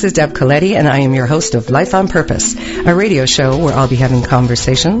 Hi, this is Deb Coletti, and I am your host of Life on Purpose, a radio show where I'll be having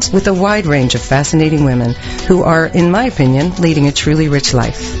conversations with a wide range of fascinating women who are, in my opinion, leading a truly rich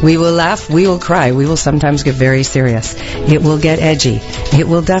life. We will laugh, we will cry, we will sometimes get very serious. It will get edgy. It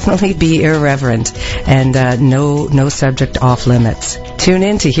will definitely be irreverent, and no subject off limits. Tune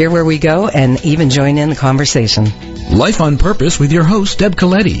in to hear where we go and even join in the conversation. Life on Purpose with your host, Deb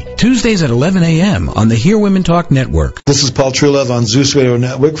Coletti, Tuesdays at 11 a.m. on the Hear Women Talk Network. This is Paul Truelove on Zeus Radio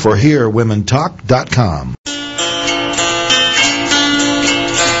Network for HearWomenTalk.com.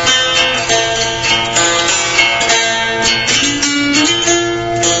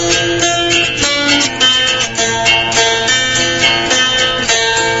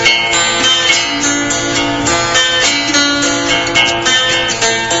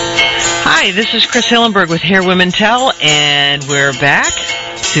 Hi, this is Chris Hillenberg with Hear Women Tell, and we're back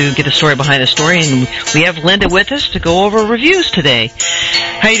to get the story behind the story, and we have Linda with us to go over reviews today.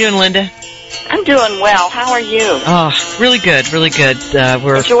 How you doing, Linda? I'm doing well. How are you? Oh, really good, really good.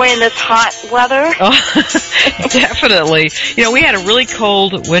 We're enjoying this hot weather? Oh, definitely. You know, we had a really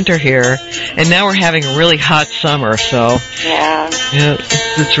cold winter here, and now we're having a really hot summer, so yeah,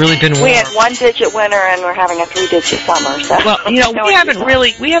 it's really been warm. We had 1-digit winter, and we're having a 3-digit summer. So well, you know, we haven't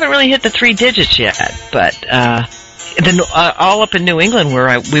really hit the 3 digits yet, but all up in New England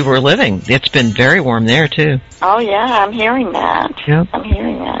where we were living, it's been very warm there too. Oh yeah, I'm hearing that. Yep. I'm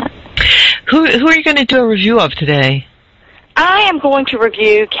hearing that. Who are you going to do a review of today? I am going to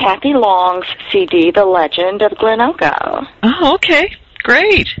review Kathy Long's CD, The Legend of Glen Oco. Oh, okay.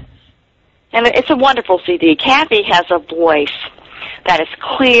 Great. And it's a wonderful CD. Kathy has a voice that is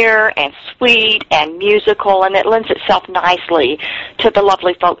clear and sweet and musical, and it lends itself nicely to the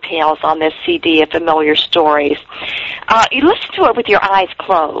lovely folk tales on this CD of familiar stories. You listen to it with your eyes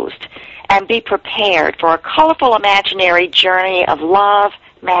closed and be prepared for a colorful imaginary journey of love,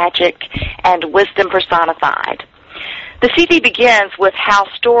 magic, and wisdom personified. The CD begins with how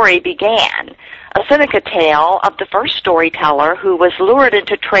story began, a Seneca tale of the first storyteller who was lured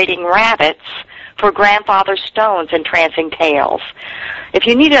into trading rabbits for grandfather's stones and trancing tales. If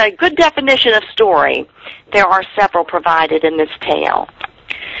you need a good definition of story, there are several provided in this tale.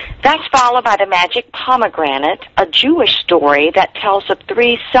 That's followed by The Magic Pomegranate, a Jewish story that tells of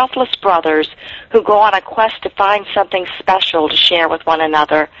 3 selfless brothers who go on a quest to find something special to share with one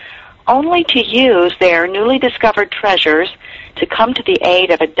another, only to use their newly discovered treasures to come to the aid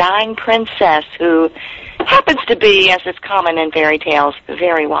of a dying princess who happens to be, as is common in fairy tales,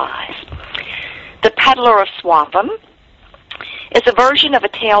 very wise. The Peddler of Swampham is a version of a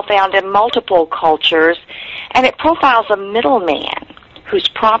tale found in multiple cultures, and it profiles a middleman who's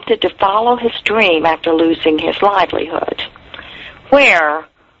prompted to follow his dream after losing his livelihood. Where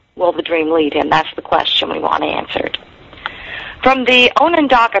will the dream lead him? That's the question we want answered. From the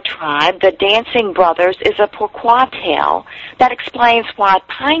Onondaga tribe, the Dancing Brothers is a pourquoi tale that explains why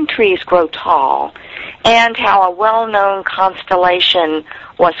pine trees grow tall and how a well-known constellation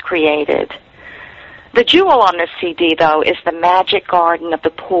was created. The jewel on this CD, though, is The Magic Garden of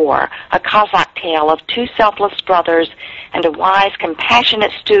the Poor, a Kazakh tale of 2 selfless brothers and a wise,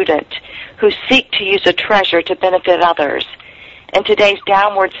 compassionate student who seek to use a treasure to benefit others. In today's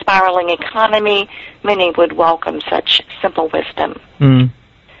downward spiraling economy, many would welcome such simple wisdom.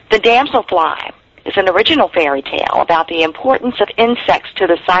 The Damselfly is an original fairy tale about the importance of insects to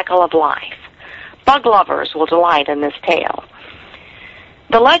the cycle of life. Bug lovers will delight in this tale.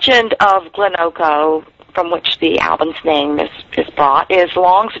 The legend of Glenoko, from which the album's name is brought, is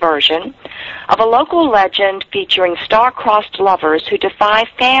Long's version of a local legend featuring star-crossed lovers who defy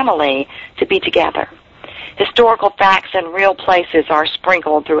family to be together. Historical facts and real places are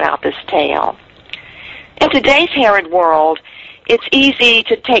sprinkled throughout this tale. In today's harried world, it's easy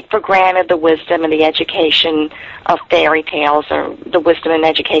to take for granted the wisdom and the education of fairy tales, or the wisdom and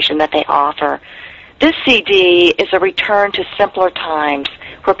education that they offer. This CD is a return to simpler times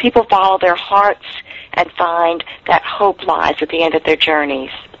where people follow their hearts and find that hope lies at the end of their journeys.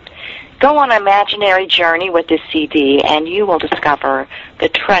 Go on an imaginary journey with this CD and you will discover the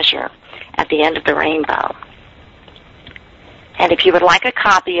treasure at the end of the rainbow. And if you would like a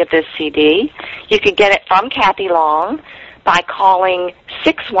copy of this CD, you can get it from Kathy Long by calling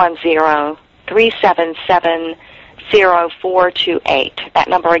 610-377-0428. That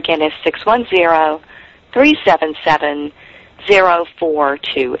number again is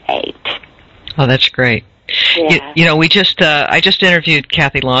 610-377-0428. Oh, that's great. Yeah. You know, I just interviewed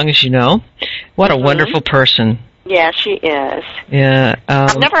Kathy Long, as you know. What a wonderful person. Yeah, she is. Yeah.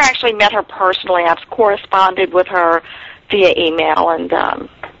 I've never actually met her personally. I've corresponded with her via email, and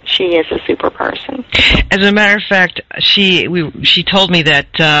she is a super person. As a matter of fact, she told me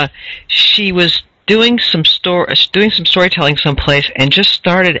that she was doing some storytelling someplace and just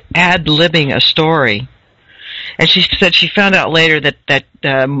started ad-libbing a story. And she said she found out later that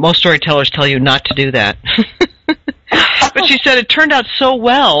most storytellers tell you not to do that. But she said it turned out so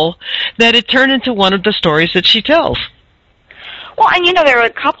well that it turned into one of the stories that she tells. Well, and you know, there are a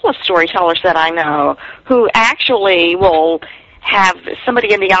couple of storytellers that I know who actually will have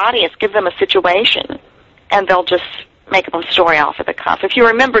somebody in the audience give them a situation, and they'll just make up a story off of the cuff. If you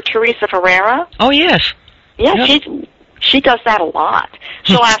remember Teresa Ferreira? Oh, yes. Yeah, yep. She does that a lot.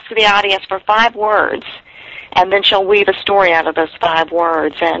 She'll ask the audience for 5 words, and then she'll weave a story out of those 5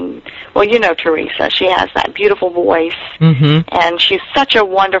 words. And, well, you know Teresa. She has that beautiful voice, and she's such a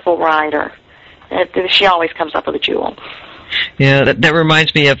wonderful writer. She always comes up with a jewel. Yeah, that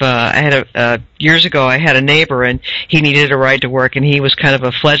reminds me of years ago I had a neighbor, and he needed a ride to work, and he was kind of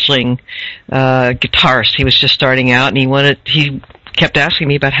a fledgling guitarist. He was just starting out, and he kept asking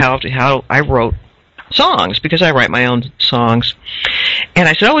me about how I wrote songs, because I write my own songs. And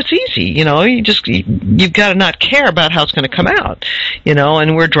I said, oh, it's easy, you know, you've got to not care about how it's going to come out, you know.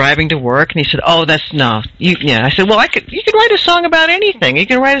 And we're driving to work, and he said, oh, that's no. I said, well, you can write a song about anything. You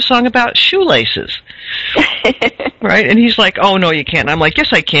can write a song about shoelaces. Right? And he's like, oh, no, you can't. And I'm like,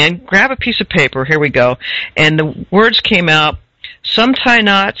 yes, I can. Grab a piece of paper. Here we go. And the words came out: some tie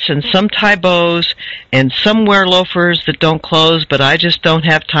knots and some tie bows, and some wear loafers that don't close, but I just don't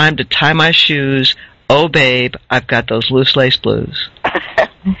have time to tie my shoes. Oh, babe, I've got those loose lace blues.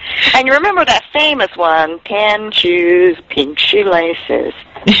 And you remember that famous one, 10 shoes, pink shoelaces.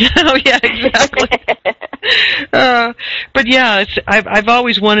 Oh, yeah, exactly. But yeah, I've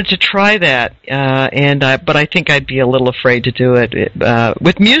always wanted to try that, but I think I'd be a little afraid to do it.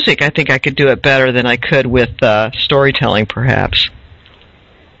 With music, I think I could do it better than I could with storytelling, perhaps.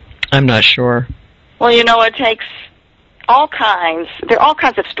 I'm not sure. Well, you know, it takes all kinds. There are all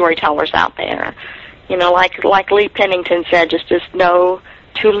kinds of storytellers out there. You know, like Lee Pennington said, just as no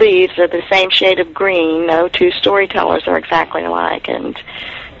 2 leaves are the same shade of green, no 2 storytellers are exactly alike. And,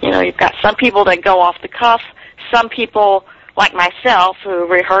 you know, you've got some people that go off the cuff, some people, like myself, who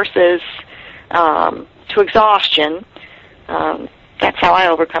rehearses to exhaustion. that's how I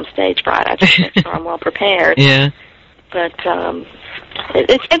overcome stage fright. I just make sure I'm well prepared. Yeah. But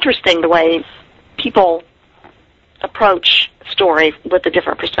it's interesting the way people approach story with a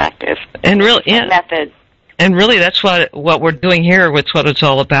different perspective and really, method. And really, that's what we're doing here. What it's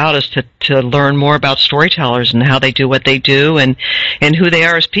all about is to learn more about storytellers and how they do what they do, and who they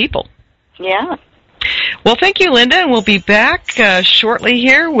are as people. Yeah. Well, thank you, Linda, and we'll be back shortly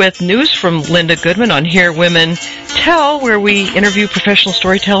here with news from Linda Goodman on Hear Women Tell, where we interview professional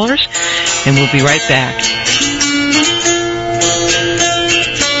storytellers, and we'll be right back.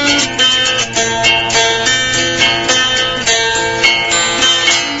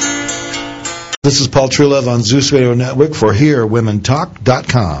 This is Paul Truelove on Zeus Radio Network for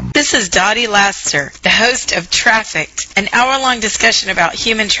HearWomenTalk.com. This is Dottie Laster, the host of Trafficked, an hour-long discussion about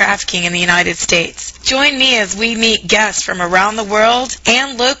human trafficking in the United States. Join me as we meet guests from around the world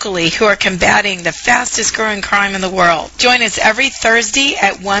and locally who are combating the fastest-growing crime in the world. Join us every Thursday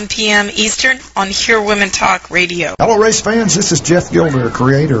at 1 p.m. Eastern on Hear Women Talk Radio. Hello, race fans. This is Jeff Gilder,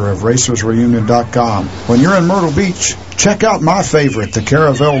 creator of RacersReunion.com. When you're in Myrtle Beach, check out my favorite, the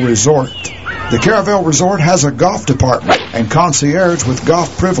Caravel Resort. The Caravel Resort has a golf department and concierge with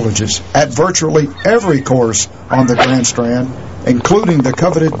golf privileges at virtually every course on the Grand Strand, including the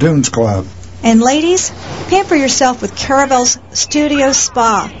coveted Dunes Club. And ladies, pamper yourself with Caravel's Studio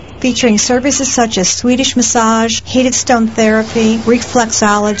Spa, featuring services such as Swedish massage, heated stone therapy,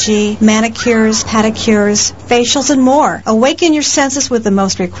 reflexology, manicures, pedicures, facials, and more. Awaken your senses with the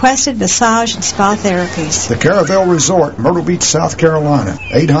most requested massage and spa therapies. The Caravel Resort, Myrtle Beach, South Carolina,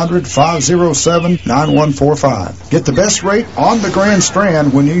 800-507-9145. Get the best rate on the Grand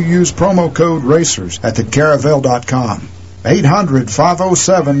Strand when you use promo code RACERS at thecaravel.com.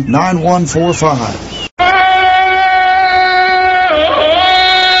 800-507-9145.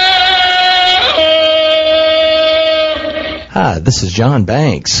 Hi, this is John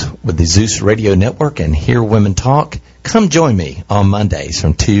Banks with the Zeus Radio Network and Hear Women Talk. Come join me on Mondays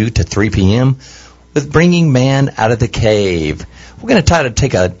from 2 to 3 p.m. with Bringing Man Out of the Cave. We're going to try to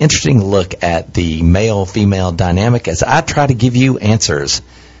take an interesting look at the male-female dynamic as I try to give you answers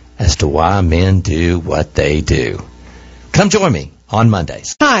as to why men do what they do. Come join me on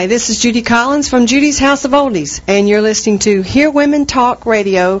Mondays. Hi, this is Judy Collins from Judy's House of Oldies, and you're listening to Hear Women Talk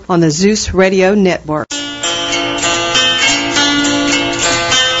Radio on the Zeus Radio Network.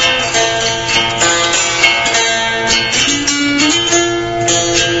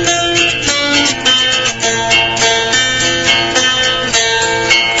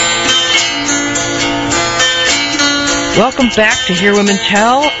 Welcome back to Hear Women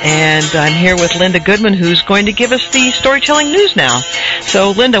Tell, and I'm here with Linda Goodman, who's going to give us the storytelling news now. So,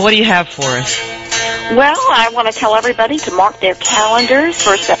 Linda, what do you have for us? Well, I want to tell everybody to mark their calendars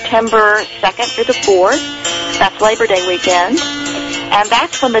for September 2nd through the 4th. That's Labor Day weekend. And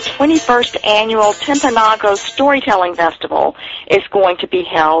that's when the 21st Annual Timpanogos Storytelling Festival is going to be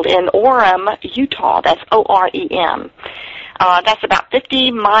held in Orem, Utah. That's O-R-E-M. That's about 50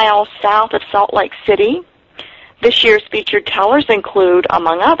 miles south of Salt Lake City. This year's featured tellers include,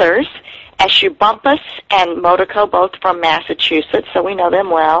 among others, Eshu Bumpus and Motoko, both from Massachusetts, so we know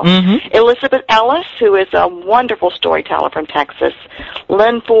them well. Mm-hmm. Elizabeth Ellis, who is a wonderful storyteller from Texas.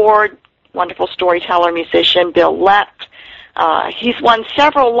 Lynn Ford, wonderful storyteller, musician. Bill Lepp. He's won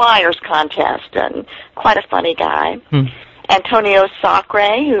several Liars contests and quite a funny guy. Antonio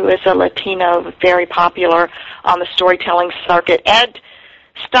Sacre, who is a Latino, very popular on the storytelling circuit. Ed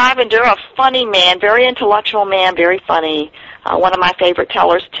Stivender, a funny man, very intellectual man, very funny. One of my favorite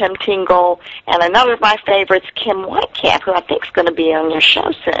tellers, Tim Tingle, and another of my favorites, Kim Whitecap, who I think is going to be on your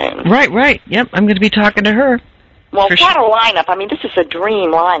show soon. Right. Yep, I'm going to be talking to her. Well, what a lineup. I mean, this is a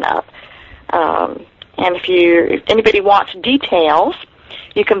dream lineup. And if anybody wants details,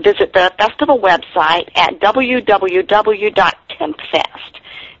 you can visit the festival website at www.timpfest.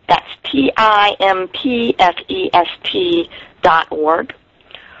 That's TIMPFEST.org.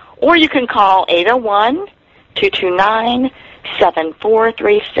 Or you can call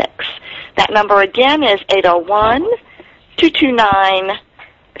 801-229-7436. That number again is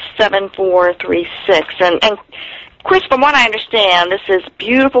 801-229-7436. And Chris, from what I understand, this is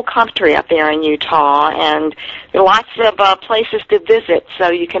beautiful country up there in Utah, and there are lots of places to visit,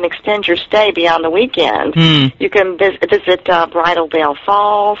 so you can extend your stay beyond the weekend. You can visit Bridal Veil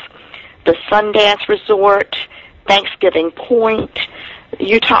Falls, the Sundance Resort, Thanksgiving Point,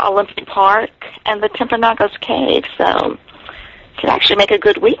 Utah Olympic Park, and the Timpanogos Cave. So you could actually make a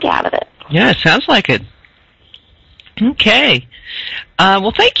good week out of it. Yeah, it sounds like it. Okay.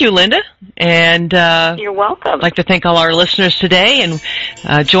 Well, thank you, Linda. And you're welcome. I'd like to thank all our listeners today, and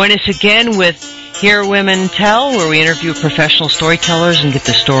join us again with Hear Women Tell, where we interview professional storytellers and get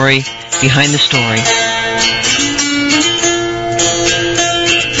the story behind the story.